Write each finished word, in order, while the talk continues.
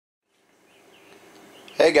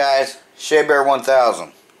Hey guys, Shea Bear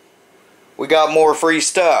 1000. We got more free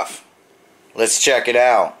stuff. Let's check it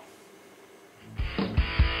out.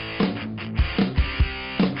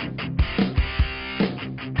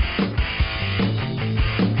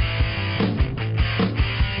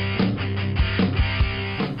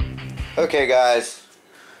 Okay guys,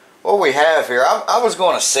 what we have here, I was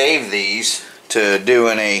going to save these to do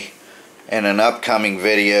in an upcoming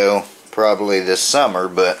video probably this summer,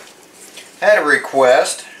 but had a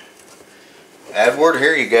request. Edward,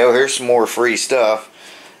 here you go, here's some more free stuff.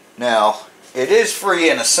 Now, it is free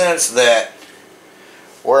in a sense that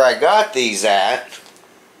where I got these at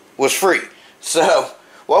was free. So,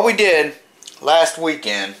 what we did last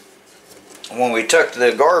weekend when we took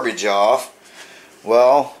the garbage off,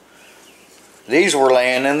 well, these were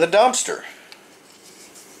laying in the dumpster.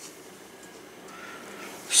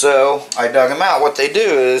 So, I dug them out. What they do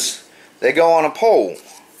is they go on a pole.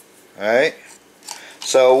 Alright?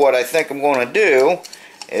 So, what I think I'm going to do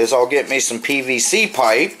is I'll get me some PVC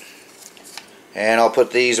pipe, and I'll put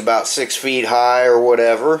these about 6 feet high or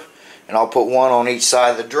whatever, and I'll put one on each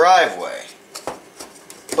side of the driveway.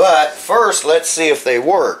 But first, let's see if they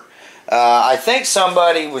work. I think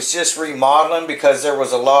somebody was just remodeling because there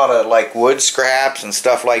was a lot of like wood scraps and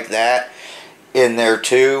stuff like that in there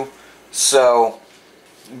too. So,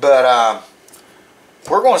 but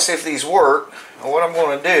we're going to see if these work. And what I'm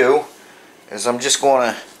going to do is I'm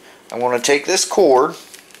going to take this cord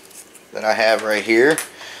that I have right here,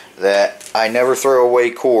 that I never throw away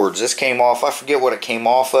cords. This came off, I forget what it came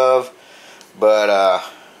off of, but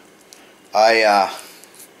I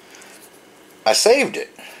saved it.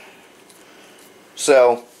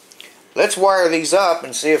 So let's wire these up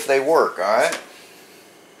and see if they work. Alright,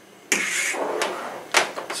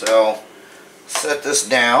 so set this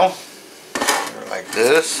down like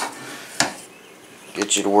this,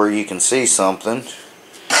 get you to where you can see something.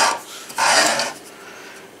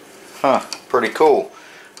 Pretty cool.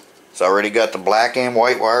 It's already got the black and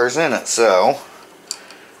white wires in it. So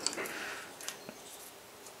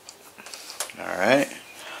alright,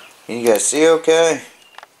 can you guys see okay?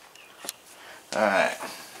 Alright,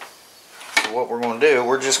 so what we're going to do,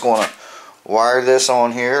 we're just going to wire this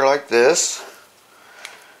on here like this.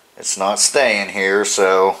 It's not staying here,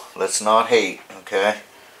 so let's not hate, okay?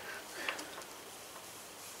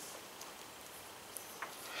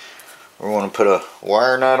 We're going to put a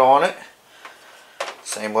wire nut on it,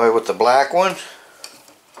 same way with the black one,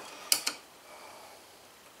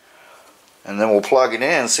 and then we'll plug it in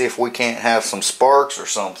and see if we can't have some sparks or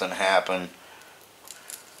something happen.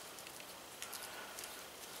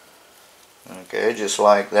 Okay, just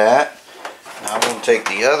like that. Now I'm going to take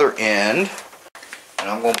the other end and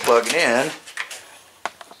I'm going to plug it in,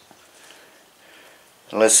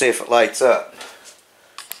 and let's see if it lights up.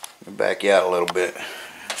 Let me back you out a little bit.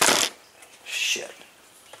 Shit.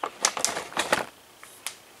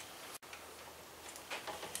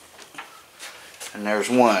 And there's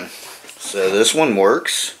one. So this one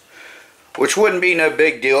works, which wouldn't be no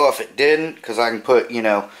big deal if it didn't, because I can put, you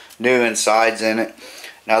know, new insides in it.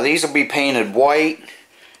 Now these will be painted white,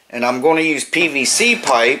 and I'm going to use PVC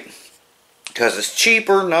pipe because it's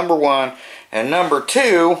cheaper, number one, and number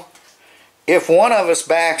two, if one of us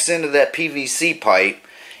backs into that PVC pipe,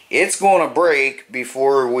 it's going to break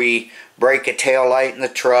before we break a tail light in the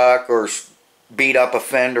truck or beat up a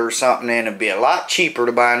fender or something, and it'd be a lot cheaper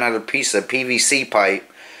to buy another piece of PVC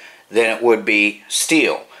pipe than it would be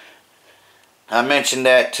steel. I mentioned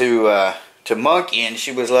that to Monkey, and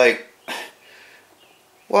she was like,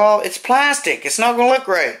 well, it's plastic, it's not going to look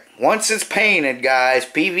right. Once it's painted, guys,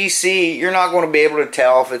 PVC, you're not going to be able to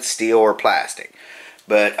tell if it's steel or plastic.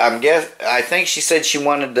 But I think she said she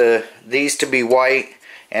wanted these to be white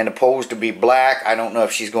and the poles to be black. I don't know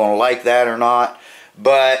if she's going to like that or not,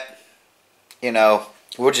 but you know,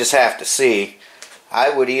 we'll just have to see.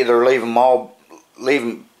 I would either leave them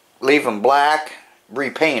black,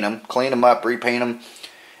 repaint them, clean them up, repaint them,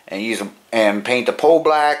 and use them and paint the pole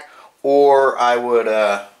black, or I would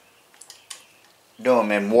do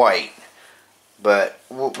them in white. But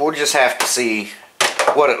we'll just have to see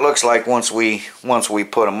what it looks like once we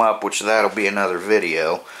put them up, which that'll be another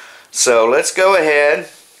video. So let's go ahead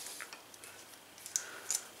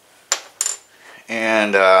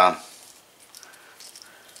and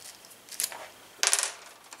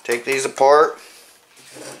take these apart.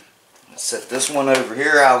 Set this one over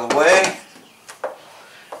here out of the way.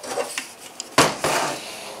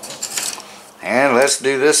 And let's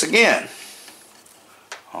do this again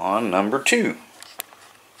on number 2.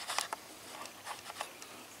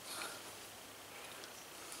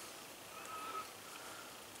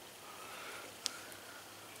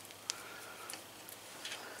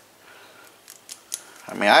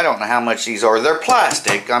 I mean, I don't know how much these are. They're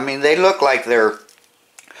plastic. I mean, they look like they're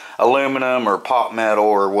aluminum or pot metal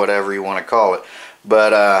or whatever you want to call it.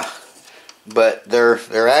 But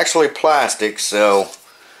they're actually plastic, so.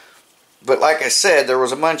 But like I said, there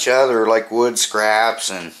was a bunch of other like wood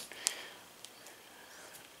scraps and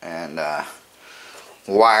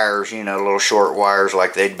wires, you know, little short wires,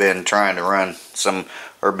 like they'd been trying to run some,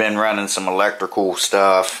 or been running some electrical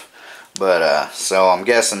stuff. But so I'm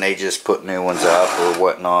guessing they just put new ones up or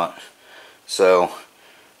whatnot. So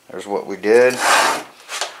there's what we did.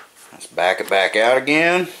 Let's back it back out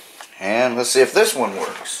again, and let's see if this one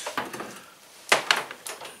works.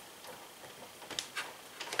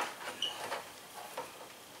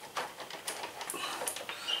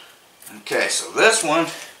 Okay, so this one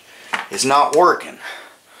is not working.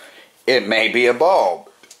 It may be a bulb.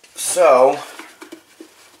 So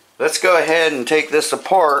let's go ahead and take this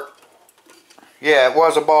apart. Yeah, it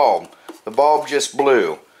was a bulb. The bulb just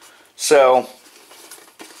blew. So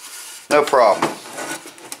no problem.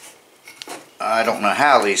 I don't know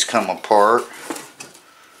how these come apart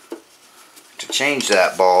to change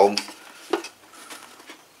that bulb.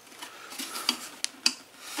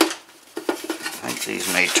 I think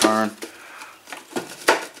these may turn.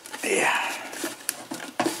 Yeah.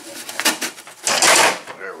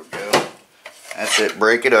 There we go. That's it.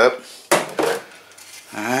 Break it up.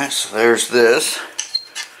 Alright, so there's this.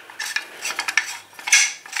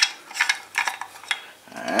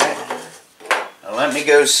 Alright. Now let me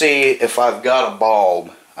go see if I've got a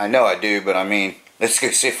bulb. I know I do, but I mean, let's go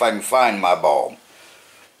see if I can find my bulb.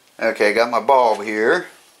 Okay, got my bulb here.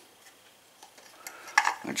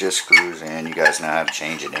 It just screws in. You guys know how to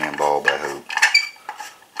change a damn bulb, I hope.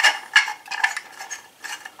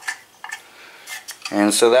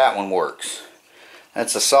 And so that one works.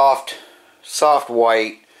 That's a soft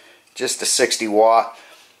white, just a 60 watt,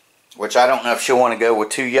 which I don't know if she'll want to go with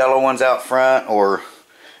 2 yellow ones out front, or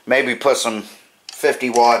maybe put some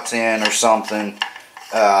 50 watts in or something.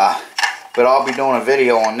 But I'll be doing a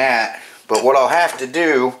video on that. But what I'll have to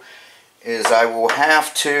do is I will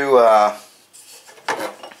have to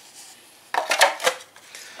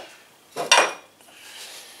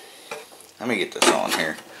let me get this on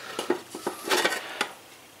here.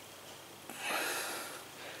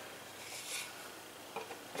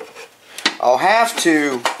 I'll have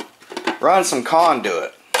to run some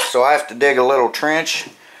conduit. So I have to dig a little trench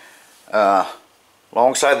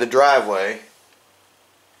alongside the driveway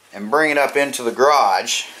and bring it up into the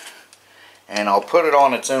garage, and I'll put it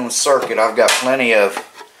on its own circuit. I've got plenty of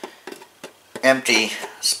empty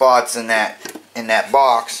spots in that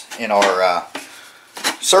box, in our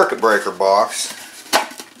circuit breaker box,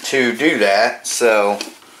 to do that. So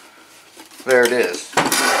there it is,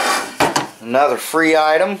 another free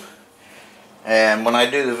item. And when I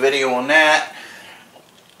do the video on that,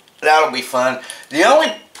 that'll be fun. The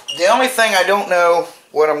only thing I don't know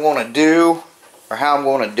what I'm going to do, or how I'm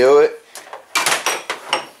going to do it,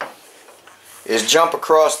 is jump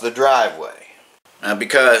across the driveway.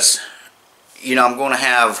 Because, you know, I'm going to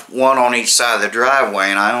have one on each side of the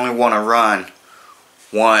driveway, and I only want to run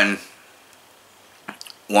one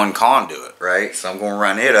conduit, right? So I'm going to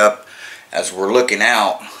run it up as we're looking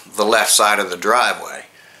out the left side of the driveway.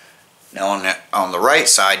 Now on the right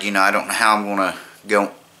side, you know, I don't know how I'm going to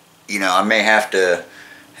go. You know, I may have to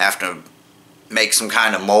make some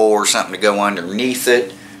kind of mole or something to go underneath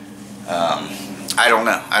it. I don't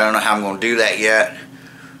know. I don't know how I'm going to do that yet.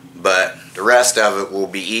 But the rest of it will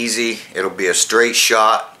be easy. It'll be a straight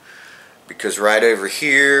shot, because right over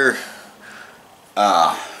here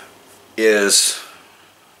is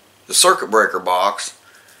the circuit breaker box,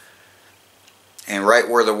 and right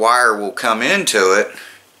where the wire will come into it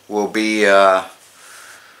will be right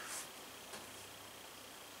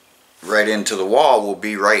into the wall, will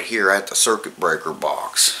be right here at the circuit breaker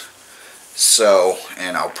box. So,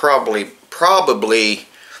 and I'll probably put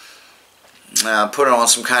it on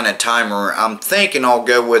some kind of timer. I'm thinking I'll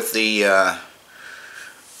go with the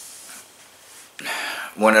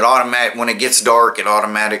when it gets dark, it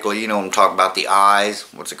automatically, you know, I'm talking about the eyes,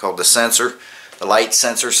 what's it called, the sensor, the light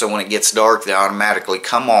sensor. So when it gets dark, they automatically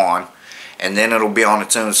come on, and then it'll be on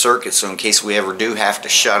its own circuit. So in case we ever do have to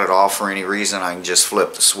shut it off for any reason, I can just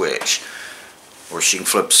flip the switch, or she can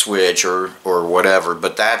flip the switch, or whatever.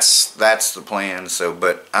 But that's the plan. So,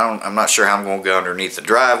 but I'm not sure how I'm going to go underneath the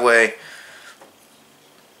driveway.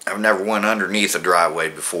 I've never went underneath a driveway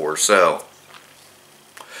before, so.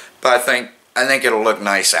 But I think it'll look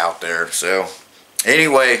nice out there. So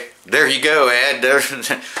anyway, there you go, Ed. There's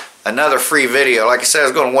another free video. Like I said, I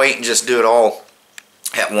was going to wait and just do it all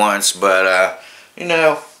at once, but you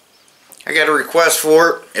know, I got a request for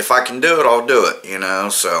it. If I can do it, I'll do it, you know.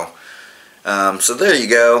 So so there you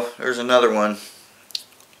go. There's another one.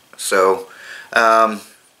 So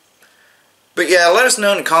but yeah, let us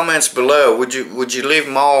know in the comments below. Would you leave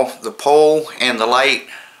them all, the pole and the light,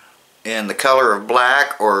 in the color of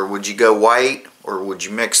black, or would you go white, or would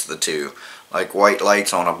you mix the two, like white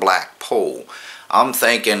lights on a black pole? I'm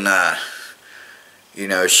thinking, you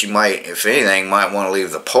know, she might, if anything, might want to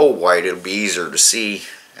leave the pole white. It'll be easier to see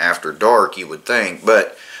after dark, you would think.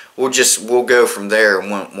 But we'll go from there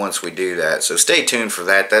once we do that. So stay tuned for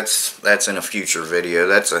that. That's in a future video.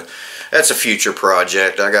 That's a future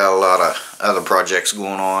project. I got a lot of other projects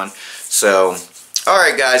going on. So, all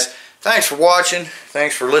right, guys. Thanks for watching.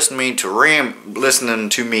 Thanks for listening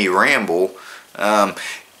to me ramble. I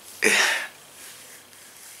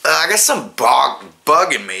got some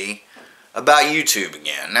bugging me about YouTube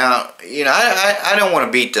again. Now, you know, I don't want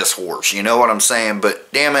to beat this horse, you know what I'm saying,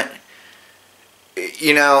 but damn it,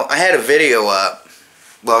 you know, I had a video up.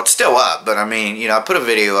 Well, it's still up, but I mean, you know, I put a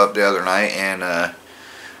video up the other night, and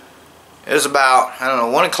it was about, I don't know,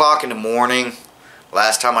 1 o'clock in the morning.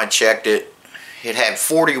 Last time I checked it, it had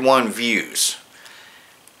 41 views.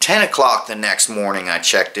 10 o'clock the next morning I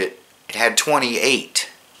checked it, it had 28.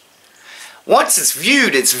 Once it's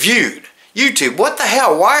viewed, it's viewed. YouTube, what the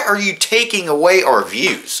hell? Why are you taking away our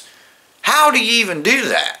views? How do you even do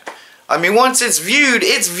that? I mean, once it's viewed,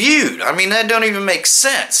 it's viewed. I mean, that don't even make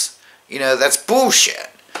sense. You know, that's bullshit.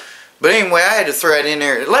 But anyway, I had to throw it in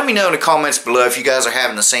there. Let me know in the comments below if you guys are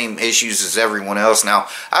having the same issues as everyone else. Now,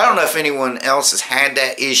 I don't know if anyone else has had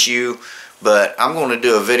that issue, but I'm going to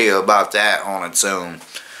do a video about that on its own.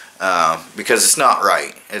 Because it's not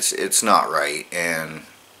right. It's not right. And,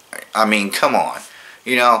 I mean, come on.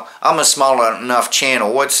 You know, I'm a small enough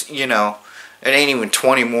channel. What's, you know, it ain't even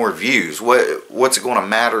 20 more views. What's it going to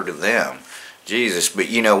matter to them? Jesus. But,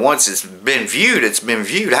 you know, once it's been viewed, it's been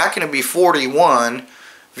viewed. How can it be 41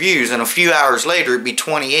 views and a few hours later it'd be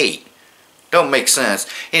 28? Don't make sense.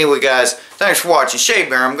 Anyway, guys, thanks for watching. Shade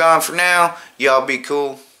Bear, I'm gone for now. Y'all be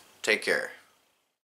cool. Take care.